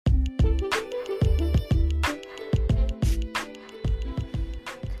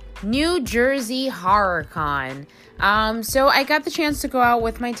New Jersey HorrorCon. So I got the chance to go out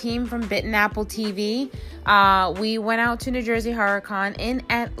with my team from Bitten Apple TV. We went out to New Jersey HorrorCon in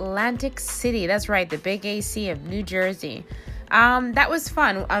Atlantic City. That's right, the big AC of New Jersey. That was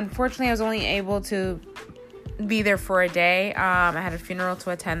fun. Unfortunately, I was only able to be there for a day. I had a funeral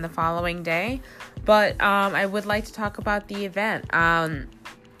to attend the following day. But I would like to talk about the event.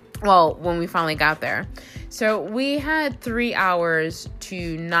 When we finally got there. So we had 3 hours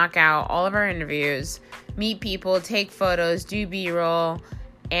to knock out all of our interviews, meet people, take photos, do B-roll,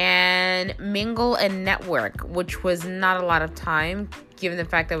 and mingle and network, which was not a lot of time, given the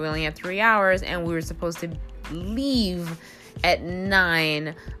fact that we only had 3 hours and we were supposed to leave at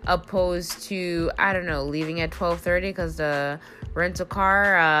 9, opposed to, leaving at 12:30 because the rental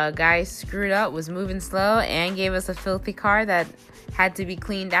car guy screwed up, was moving slow, and gave us a filthy car that had to be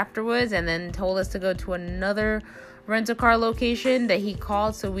cleaned afterwards, and then told us to go to another rental car location that he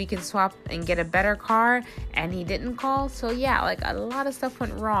called so we can swap and get a better car, and he didn't call. So yeah, a lot of stuff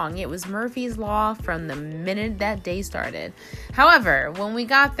went wrong. It was Murphy's Law from the minute that day started. However, when we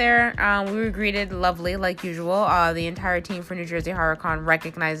got there, we were greeted lovely like usual. The entire team for New Jersey HorrorCon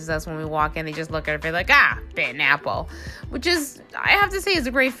recognizes us when we walk in. They just look at our face like, Bitten Apple, which is, I have to say, is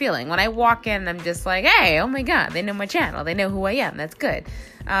a great feeling. When I walk in, I'm just like, hey, oh my God, they know my channel. They know who I am. That's good.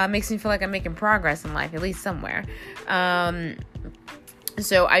 Makes me feel like I'm making progress in life, at least somewhere.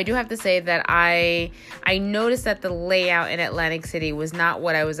 So I do have to say that I noticed that the layout in Atlantic City was not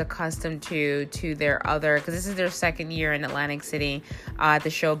what I was accustomed to their other, because this is their second year in Atlantic City at the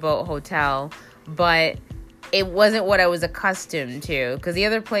Showboat Hotel, but it wasn't what I was accustomed to, because the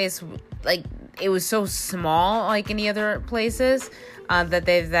other place, it was so small, like any other places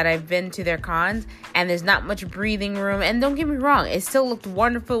that I've been to their cons, and there's not much breathing room. And don't get me wrong, it still looked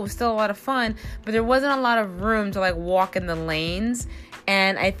wonderful, it was still a lot of fun, but there wasn't a lot of room to walk in the lanes.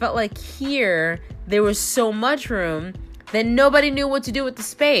 And I felt like here there was so much room that nobody knew what to do with the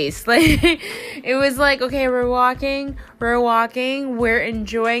space. It was okay, we're walking, we're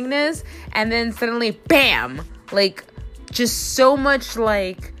enjoying this, and then suddenly bam, just so much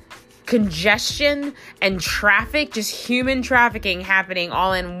congestion and traffic, just human trafficking happening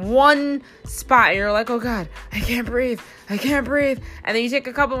all in one spot. And you're like, oh God, I can't breathe. And then you take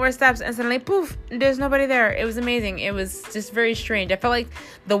a couple more steps and suddenly poof, there's nobody there. It was amazing. It was just very strange. I felt like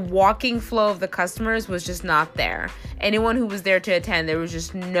the walking flow of the customers was just not there. Anyone who was there to attend, there was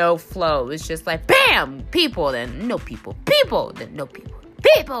just no flow. It was just bam, people, then no people, then no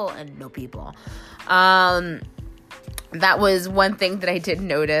people, and no people. That was one thing that I did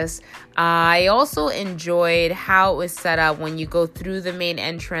notice. I also enjoyed how it was set up when you go through the main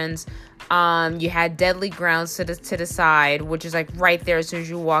entrance. You had Deadly Grounds to the side, which is right there as soon as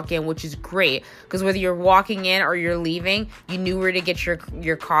you walk in, which is great because whether you're walking in or you're leaving, you knew where to get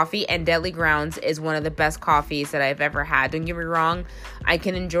your coffee. And Deadly Grounds is one of the best coffees that I've ever had. Don't get me wrong, I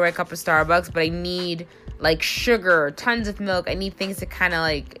can enjoy a cup of Starbucks, but I need sugar, tons of milk. I need things to kind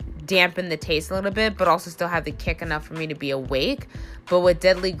of dampen the taste a little bit, but also still have the kick enough for me to be awake. But with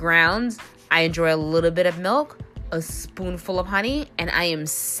Deadly Grounds, I enjoy a little bit of milk, a spoonful of honey, and I am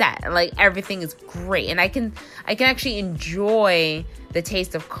set. Everything is great, and I can actually enjoy the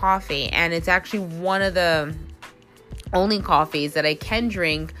taste of coffee. And it's actually one of the only coffees that I can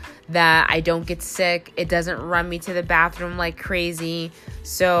drink that I don't get sick. It doesn't run me to the bathroom like crazy.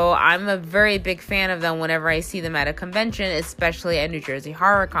 So I'm a very big fan of them whenever I see them at a convention, especially at New Jersey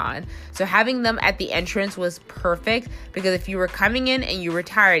HorrorCon. So having them at the entrance was perfect because if you were coming in and you were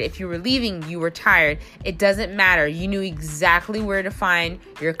tired, if you were leaving, you were tired, it doesn't matter. You knew exactly where to find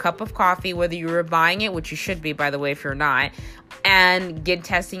your cup of coffee, whether you were buying it, which you should be, by the way, if you're not, and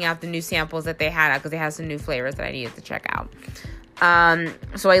testing out the new samples that they had out because they had some new flavors that I needed to check out.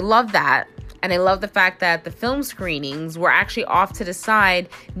 So I love that. And I love the fact that the film screenings were actually off to the side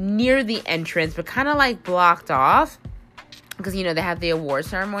near the entrance, but kind of blocked off because, they have the award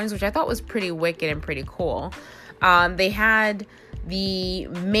ceremonies, which I thought was pretty wicked and pretty cool. They had the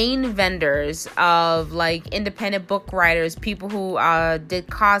main vendors of independent book writers, people who did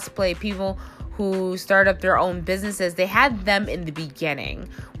cosplay, people who start up their own businesses. They had them in the beginning,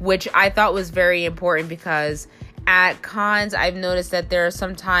 which I thought was very important because at cons, I've noticed that there are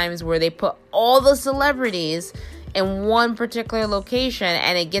some times where they put all the celebrities in one particular location,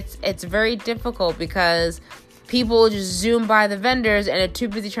 and it's very difficult because people just zoom by the vendors and are too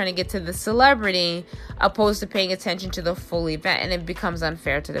busy trying to get to the celebrity opposed to paying attention to the full event, and it becomes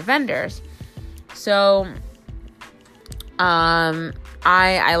unfair to the vendors. So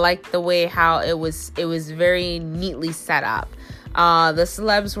I liked the way how it was very neatly set up. The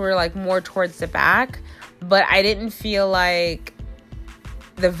celebs were more towards the back, but I didn't feel like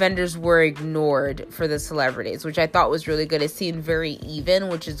the vendors were ignored for the celebrities, which I thought was really good. It seemed very even,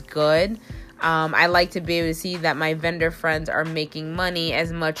 which is good. I like to be able to see that my vendor friends are making money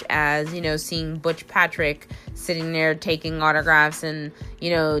as much as, seeing Butch Patrick sitting there taking autographs and,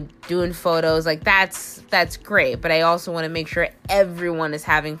 doing photos. Like, that's great. But I also want to make sure everyone is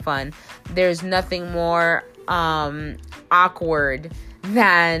having fun. There's nothing more awkward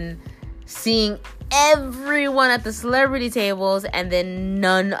than seeing everyone at the celebrity tables and then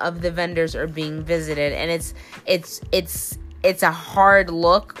none of the vendors are being visited. And it's a hard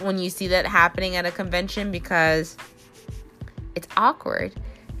look when you see that happening at a convention because it's awkward.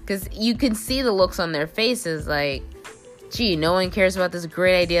 Because you can see the looks on their faces like, gee, no one cares about this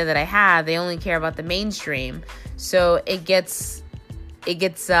great idea that I have. They only care about the mainstream. So it gets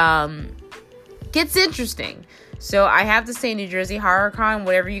interesting. So I have to say, New Jersey HorrorCon,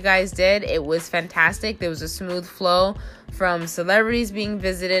 whatever you guys did, it was fantastic. There was a smooth flow from celebrities being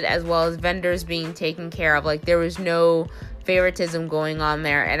visited as well as vendors being taken care of. Like, there was no favoritism going on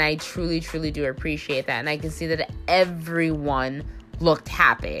there, and I truly, truly do appreciate that. And I can see that everyone looked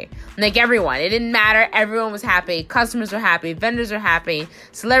happy. Like, everyone. It didn't matter. Everyone was happy. Customers were happy. Vendors are happy.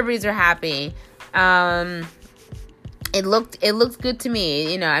 Celebrities are happy. It looked good to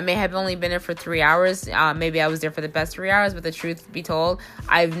me. I may have only been there for 3 hours. Maybe I was there for the best 3 hours, but the truth be told,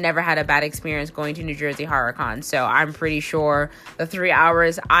 I've never had a bad experience going to New Jersey HorrorCon. So I'm pretty sure the 3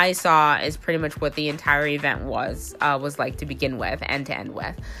 hours I saw is pretty much what the entire event was like to begin with and to end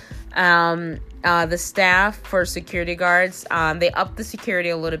with. The staff for security guards, they upped the security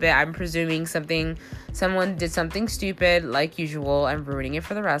a little bit. I'm presuming someone did something stupid like usual. I'm ruining it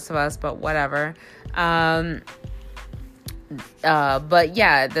for the rest of us, but whatever. But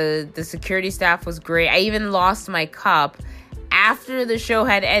yeah, the security staff was great. I even lost my cup after the show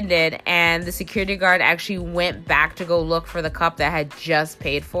had ended, and the security guard actually went back to go look for the cup that I had just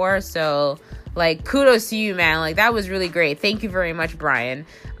paid for. So, like, kudos to you, man. Like, that was really great. Thank you very much, Brian.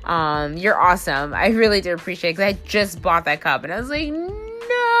 You're awesome. I really do appreciate it because I just bought that cup, and I was like,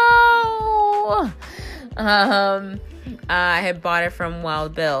 no. I had bought it from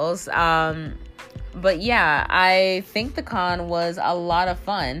Wild Bill's. But yeah, I think the con was a lot of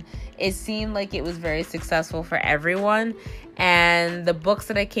fun. It seemed like it was very successful for everyone. And the books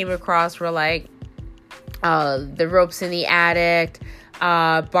that I came across were like The Ropes in the Attic,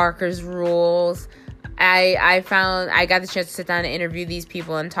 Barker's Rules. I got the chance to sit down and interview these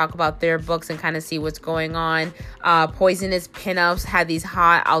people and talk about their books and kind of see what's going on. Poisonous Pinups had these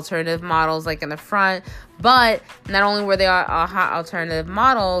hot alternative models like in the front. But not only were they hot alternative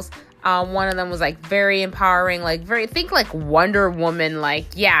models, one of them was like very empowering, like think like Wonder Woman, like,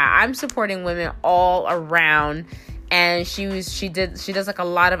 yeah, I'm supporting women all around. And she does like a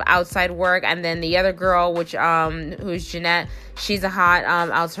lot of outside work. And then the other girl, who's Jeanette, she's a hot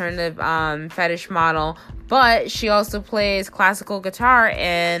alternative fetish model, but she also plays classical guitar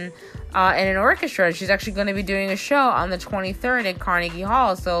in an orchestra. She's actually going to be doing a show on the 23rd in Carnegie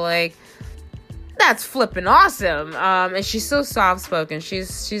Hall. So, like, that's flipping awesome. And she's so soft spoken.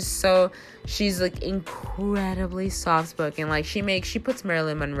 She's like incredibly soft spoken. Like, she puts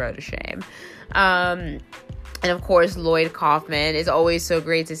Marilyn Monroe to shame. And of course, Lloyd Kaufman. Is always so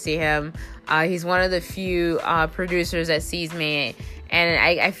great to see him. He's one of the few producers that sees me.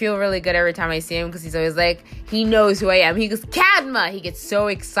 And I feel really good every time I see him because he's always like, he knows who I am. He goes, Cadma! He gets so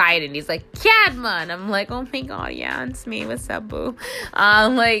excited. He's like, Cadma! And I'm like, oh my god, yeah, it's me. What's up, boo?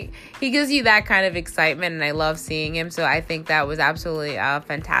 Like, he gives you that kind of excitement, and I love seeing him. So I think that was absolutely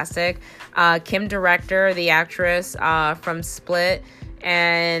fantastic. Kim Director, the actress from Split,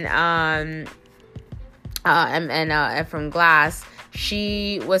 and from Glass,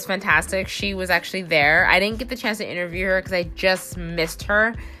 she was fantastic. She was actually there. I didn't get the chance to interview her because I just missed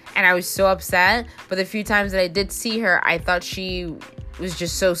her, and I was so upset. But the few times that I did see her, I thought she was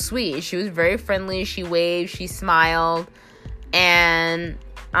just so sweet. She was very friendly. She waved. She smiled. And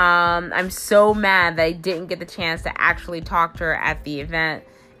I'm so mad that I didn't get the chance to actually talk to her at the event.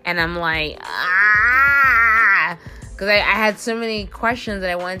 And I'm like, because I had so many questions that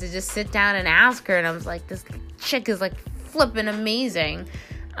I wanted to just sit down and ask her. And I was like, this chick is like flipping amazing.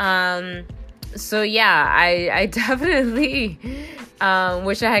 So yeah, I definitely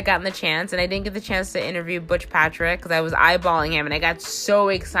wish I had gotten the chance. And I didn't get the chance to interview Butch Patrick because I was eyeballing him. And I got so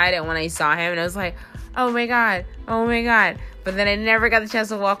excited when I saw him. And I was like, oh my god. But then I never got the chance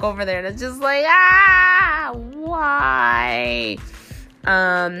to walk over there. And it's just like, why?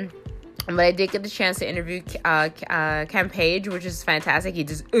 But I did get the chance to interview Ken Page, which is fantastic. He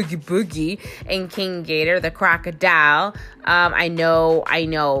does Oogie Boogie and King Gator, the crocodile. I know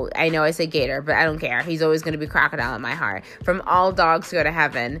I say Gator, but I don't care. He's always going to be crocodile in my heart. From All Dogs Go to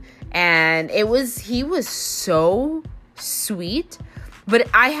Heaven. And he was so sweet. But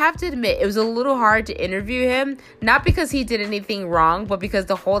I have to admit, it was a little hard to interview him. Not because he did anything wrong, but because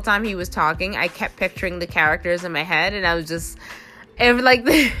the whole time he was talking, I kept picturing the characters in my head. And I was just... And like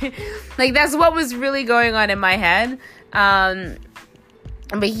that's what was really going on in my head.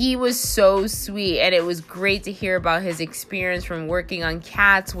 But he was so sweet, and it was great to hear about his experience from working on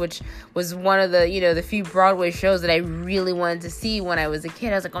Cats, which was one of the, the few Broadway shows that I really wanted to see when I was a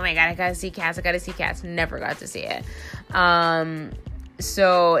kid. I was like, oh my God, I gotta see Cats. Never got to see it.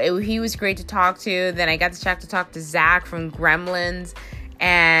 So he was great to talk to. Then I got the chance to talk to Zach from Gremlins.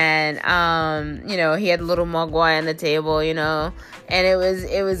 And, he had a little Mogwai on the table, and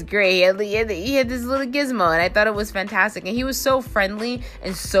it was great. He had this little gizmo, and I thought it was fantastic. And he was so friendly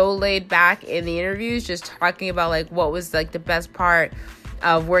and so laid back in the interviews, just talking about, like, what was, like, the best part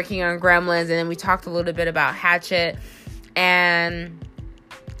of working on Gremlins. And then we talked a little bit about Hatchet, and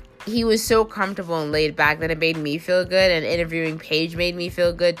he was so comfortable and laid back that it made me feel good, and interviewing Paige made me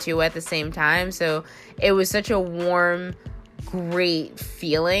feel good, too, at the same time. So it was such a warm, great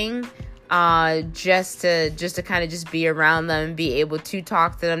feeling just to kind of just be around them and be able to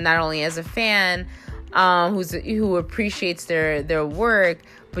talk to them, not only as a fan who appreciates their work,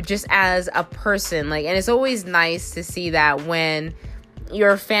 but just as a person. And it's always nice to see that when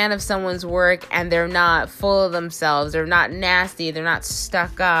you're a fan of someone's work and they're not full of themselves, they're not nasty, they're not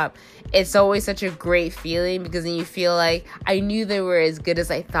stuck up. It's always such a great feeling, because then you feel like, I knew they were as good as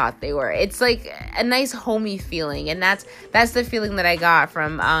I thought they were. It's like a nice homey feeling, and that's the feeling that I got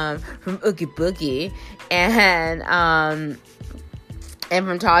from Oogie Boogie, and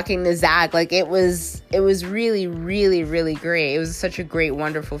from talking to Zach. It was really, really, really great. It was such a great,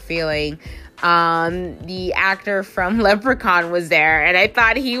 wonderful feeling. The actor from Leprechaun was there, and I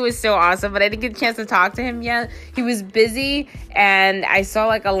thought he was so awesome, but I didn't get a chance to talk to him yet. He was busy, and I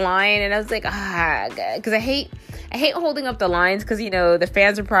saw a line, and I was like, because I hate holding up the lines, because the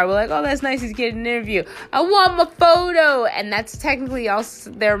fans are probably like, oh, that's nice, he's getting an interview, I want my photo, and that's technically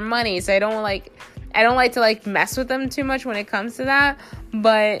also their money, so I don't like to mess with them too much when it comes to that.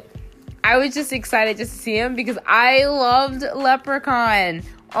 But I was just excited just to see him, because I loved Leprechaun.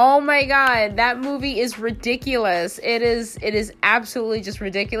 Oh my God, that movie is ridiculous. It is absolutely just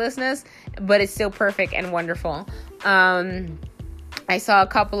ridiculousness, but it's still perfect and wonderful. I saw a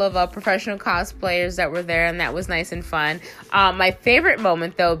couple of professional cosplayers that were there, and that was nice and fun. My favorite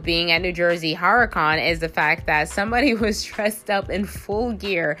moment, though, being at New Jersey HorrorCon, is the fact that somebody was dressed up in full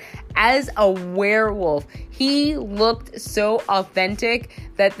gear as a werewolf. He looked so authentic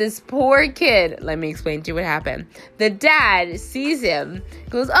that this poor kid, let me explain to you what happened. The dad sees him,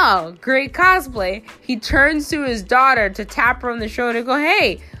 goes, oh, great cosplay. He turns to his daughter to tap her on the shoulder and go,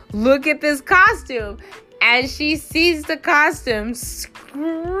 hey, look at this costume. And she sees the costume,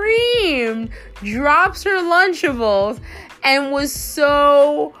 screamed, drops her Lunchables, and was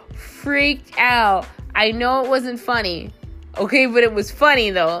so freaked out. I know it wasn't funny, okay, but it was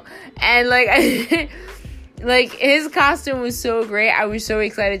funny though. And his costume was so great. I was so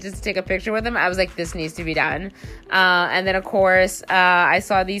excited just to take a picture with him. I was like, this needs to be done. And then of course, I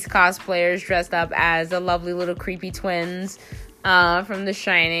saw these cosplayers dressed up as the lovely little creepy twins from The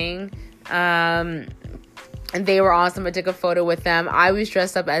Shining. And they were awesome. I took a photo with them. I was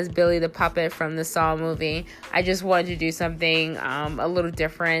dressed up as Billy the Puppet from the Saw movie. I just wanted to do something a little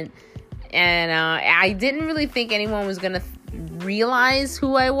different. And I didn't really think anyone was going to realize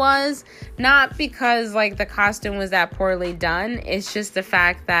who I was. Not because, the costume was that poorly done. It's just the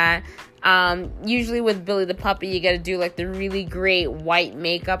fact that usually with Billy the Puppet, you got to do, the really great white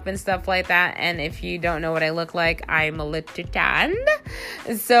makeup and stuff like that. And if you don't know what I look like, I'm a little tanned.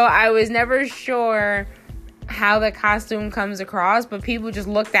 So I was never sure how the costume comes across, but people just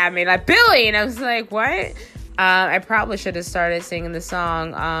looked at me like, Billy, and I was like, what? I probably should have started singing the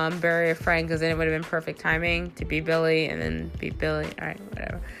song Bury a Friend, because then it would have been perfect timing to be Billy and then be Billy. All right,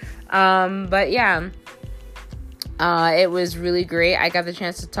 whatever. But yeah, it was really great. I got the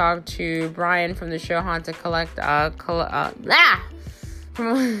chance to talk to Brian from the show Haunted Collect.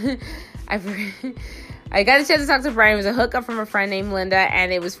 I got a chance to talk to Brian. It was a hookup from a friend named Linda,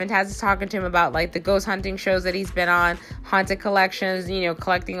 and it was fantastic talking to him about the ghost hunting shows that he's been on, Haunted Collections,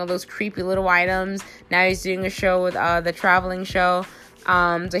 collecting all those creepy little items. Now he's doing a show with the Traveling Show,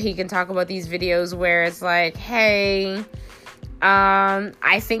 so he can talk about these videos where it's like, hey,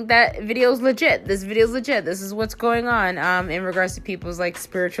 I think that video's legit. This video's legit. This is what's going on in regards to people's like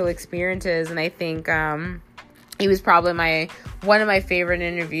spiritual experiences, and I think it was probably one of my favorite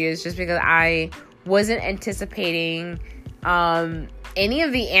interviews, just because I wasn't anticipating any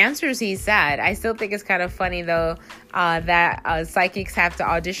of the answers he said. I still think it's kind of funny though that psychics have to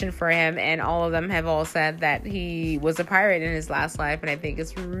audition for him, and all of them have all said that he was a pirate in his last life, and I think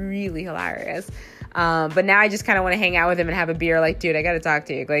it's really hilarious. But now I just kind of want to hang out with him and have a beer. Like, dude, I got to talk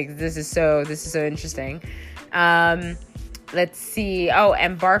to you. Like, this is so interesting. Let's see. Oh,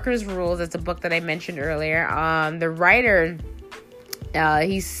 and Barker's Rules. That's a book that I mentioned earlier. The writer,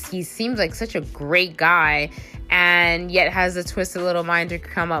 he seems like such a great guy, and yet has a twisted little mind to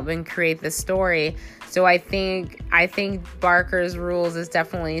come up and create the story. So I think Barker's Rules is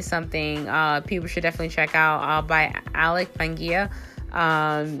definitely something people should definitely check out, by Alec Pangia.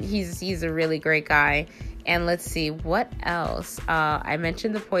 He's a really great guy. And let's see what else. I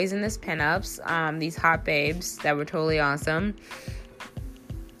mentioned the Poisonous pinups, these hot babes that were totally awesome.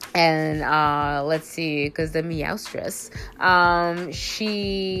 And let's see, because the Meowstress,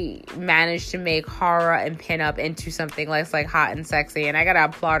 she managed to make horror and pinup into something less like hot and sexy, and I gotta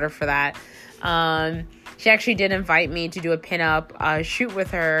applaud her for that. She actually did invite me to do a pinup shoot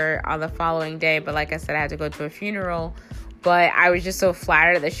with her on the following day, but like I said, I had to go to a funeral. But I was just so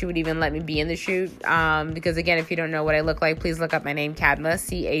flattered that she would even let me be in the shoot. Because again, if you don't know what I look like, please look up my name, Cadma,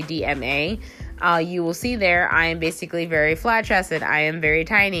 Cadma. You will see there, I am basically very flat-chested. I am very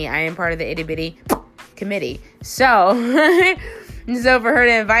tiny. I am part of the itty-bitty committee. So, so for her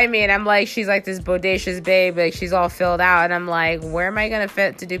to invite me, and I'm like, she's like this bodacious babe, like she's all filled out, and I'm like, where am I gonna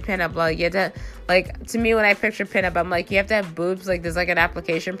fit to do pinup? Like, you have to, like, to me, when I picture pinup, I'm like, you have to have boobs. Like, there's like an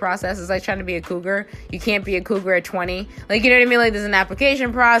application process. It's like trying to be a cougar. You can't be a cougar at 20. Like, you know what I mean? Like, there's an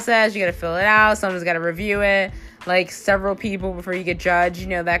application process. You gotta fill it out. Someone's gotta review it. Like, several people before you get judged. You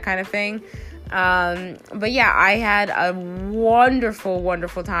know, that kind of thing. But yeah, I had a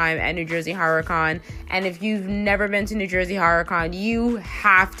wonderful time at New Jersey HorrorCon, and if you've never been to New Jersey HorrorCon, you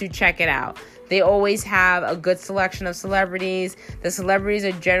have to check it out. They always have a good selection of celebrities. The celebrities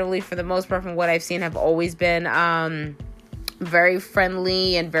are generally, for the most part, from what I've seen, have always been very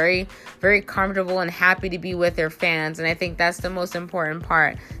friendly and very comfortable and happy to be with their fans, and I think that's the most important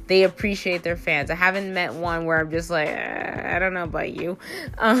part. They appreciate their fans. I haven't met one where I'm just like, I don't know about you.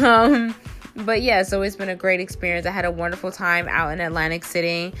 But yeah, so it's been a great experience. I had a wonderful time out in Atlantic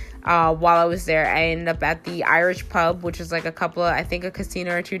City. While I was there, I ended up at the Irish Pub, which is like a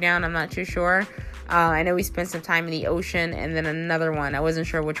casino or two down. I'm not too sure. I know we spent some time in the ocean, and then another one. I wasn't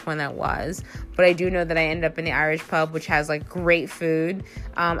sure which one that was, but I do know that I ended up in the Irish Pub, which has like great food.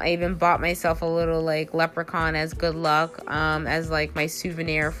 I even bought myself a little like leprechaun as good luck, as like my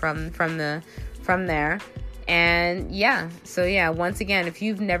souvenir from there. And yeah, so yeah, once again, if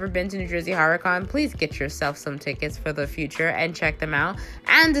you've never been to New Jersey HorrorCon, please get yourself some tickets for the future and check them out.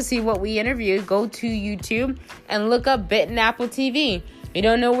 And to see what we interviewed, go to YouTube and look up Bitten Apple TV. You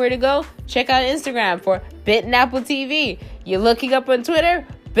don't know where to go? Check out Instagram for Bitten Apple TV. You're looking up on Twitter,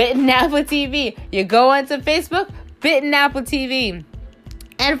 Bitten Apple TV. You go onto Facebook, Bitten Apple TV.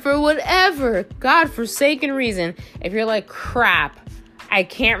 And for whatever godforsaken reason, if you're like, crap, I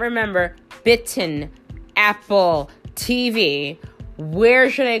can't remember Bitten Apple TV, where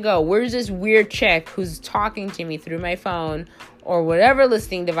should I go? Where's this weird chick who's talking to me through my phone or whatever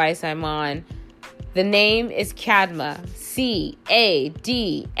listening device I'm on? The name is Cadma,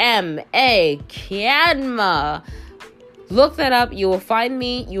 Cadma, Cadma. Look that up. You will find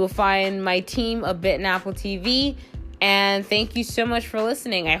me. You will find my team of Bitten Apple TV. And thank you so much for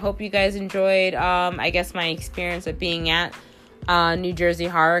listening. I hope you guys enjoyed, my experience of being at New Jersey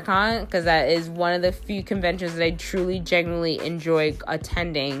HorrorCon, because that is one of the few conventions that I truly, genuinely enjoy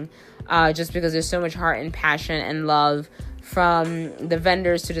attending, just because there's so much heart and passion and love from the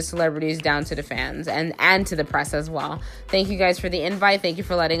vendors to the celebrities down to the fans and to the press as well. Thank you guys for the invite. Thank you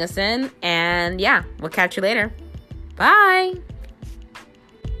for letting us in. And yeah, we'll catch you later. Bye.